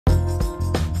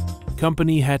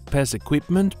Company Hedpes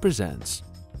Equipment presents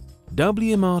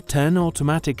WMR10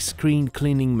 automatic screen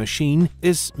cleaning machine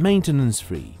is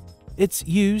maintenance-free. It's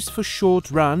used for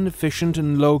short-run, efficient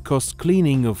and low-cost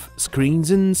cleaning of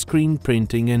screens in screen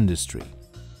printing industry.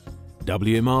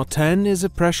 WMR10 is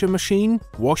a pressure machine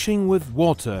washing with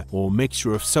water or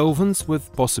mixture of solvents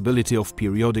with possibility of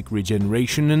periodic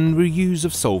regeneration and reuse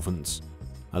of solvents.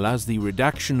 Allows the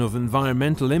reduction of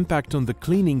environmental impact on the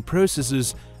cleaning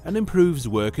processes and improves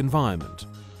work environment.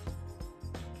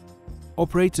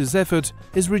 Operator's effort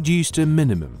is reduced to a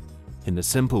minimum. In a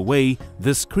simple way,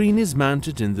 the screen is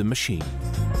mounted in the machine.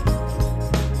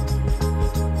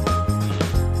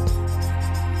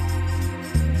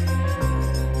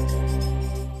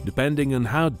 Depending on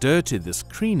how dirty the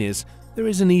screen is, there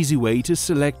is an easy way to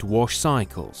select wash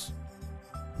cycles.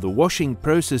 The washing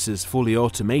process is fully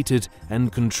automated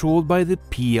and controlled by the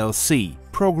PLC,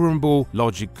 Programmable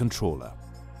Logic Controller.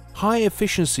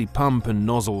 High-efficiency pump and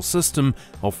nozzle system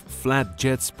of flat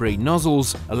jet spray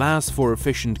nozzles allows for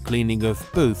efficient cleaning of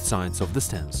both sides of the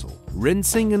stencil.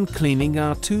 Rinsing and cleaning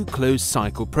are two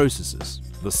closed-cycle processes.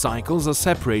 The cycles are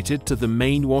separated to the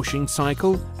main washing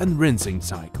cycle and rinsing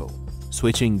cycle.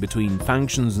 Switching between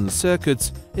functions and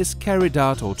circuits is carried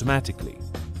out automatically.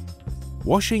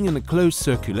 Washing in a closed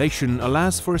circulation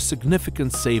allows for a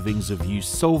significant savings of used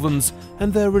solvents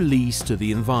and their release to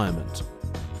the environment.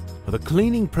 The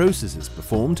cleaning process is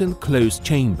performed in a closed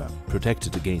chamber,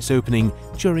 protected against opening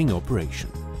during operation.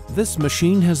 This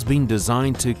machine has been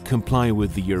designed to comply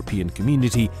with the European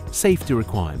Community safety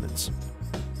requirements.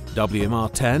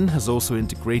 WMR10 has also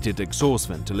integrated exhaust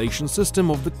ventilation system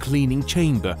of the cleaning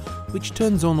chamber, which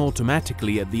turns on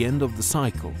automatically at the end of the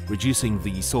cycle, reducing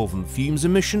the solvent fumes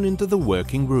emission into the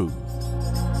working room.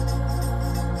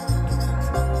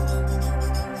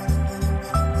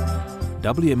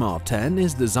 WMR10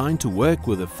 is designed to work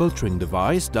with a filtering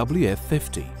device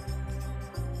WF50.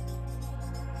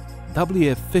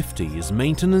 WF50 is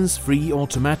maintenance-free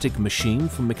automatic machine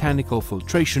for mechanical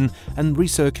filtration and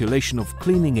recirculation of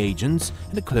cleaning agents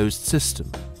in a closed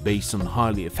system, based on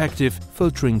highly effective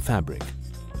filtering fabric.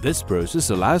 This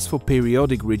process allows for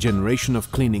periodic regeneration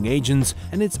of cleaning agents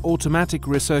and its automatic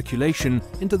recirculation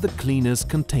into the cleaner's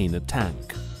container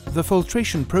tank. The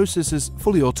filtration process is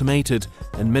fully automated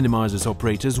and minimizes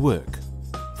operator's work.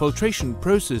 Filtration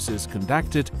process is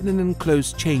conducted in an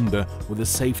enclosed chamber with a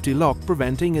safety lock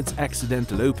preventing its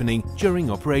accidental opening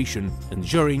during operation,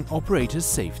 ensuring operator's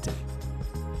safety.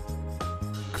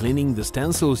 Cleaning the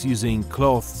stencils using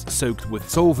cloths soaked with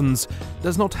solvents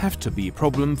does not have to be a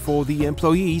problem for the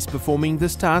employees performing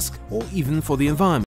this task or even for the environment.